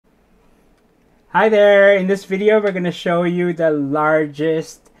Hi there! In this video, we're going to show you the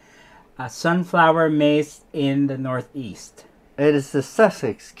largest sunflower maze in the Northeast. It is the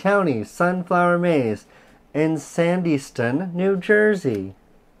Sussex County Sunflower Maze in Sandyston, New Jersey.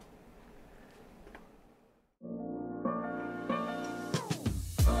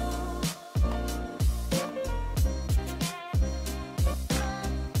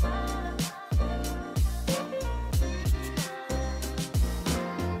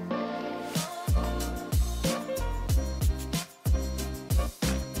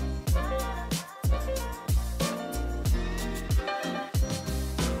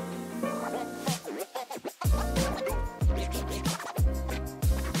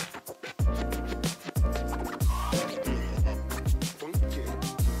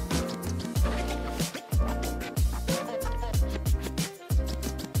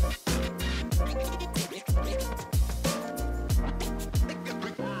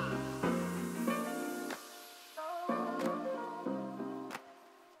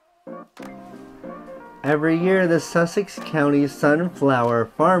 Every year, the Sussex County Sunflower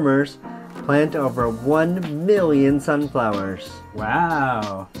farmers plant over 1 million sunflowers.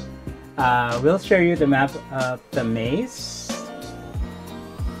 Wow! We'll show you the map of the maze.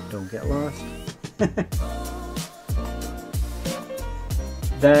 Don't get lost.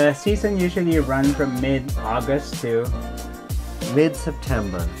 The season usually runs from mid-August to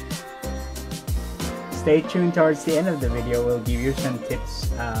mid-September. Stay tuned towards the end of the video. We'll give you some tips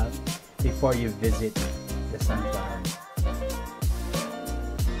before you visit the sunflower.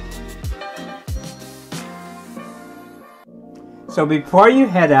 So before you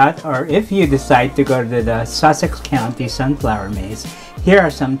head out, or if you decide to go to the Sussex County Sunflower Maze, here are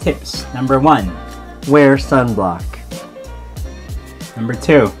some tips. Number 1, wear sunblock. Number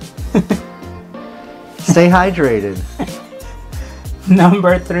 2, stay hydrated.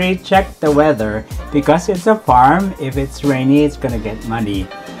 Number 3, check the weather. Because it's a farm, if it's rainy, it's gonna get muddy.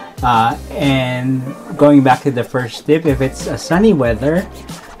 And going back to the first tip, if it's a sunny weather,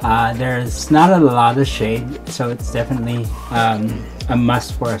 there's not a lot of shade, so it's definitely a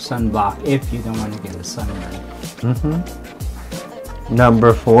must for a sunblock if you don't want to get a sunburn.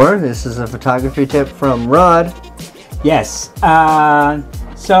 Number 4, this is a photography tip from Rod. Yes,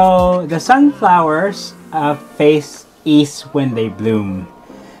 so the sunflowers face east when they bloom.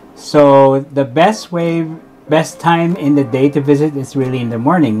 So the best time in the day to visit is really in the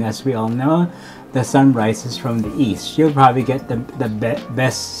morning. As we all know, the sun rises from the east. You'll probably get the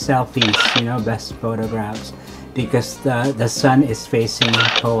best selfies, best photographs, because the sun is facing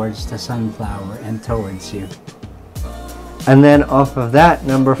towards the sunflower and towards you. And then off of that,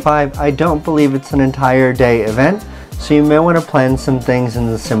 number 5, I don't believe it's an entire day event, so you may want to plan some things in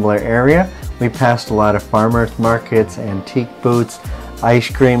the similar area. We passed a lot of farmers markets, antique booths, ice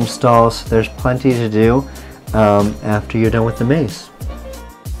cream stalls. There's plenty to do after you're done with the maze.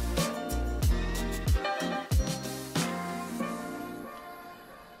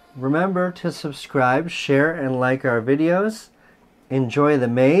 Remember to subscribe, share, and like our videos. Enjoy the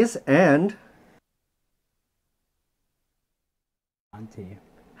maze and On to you.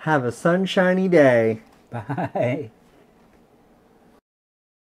 have a sunshiny day. Bye.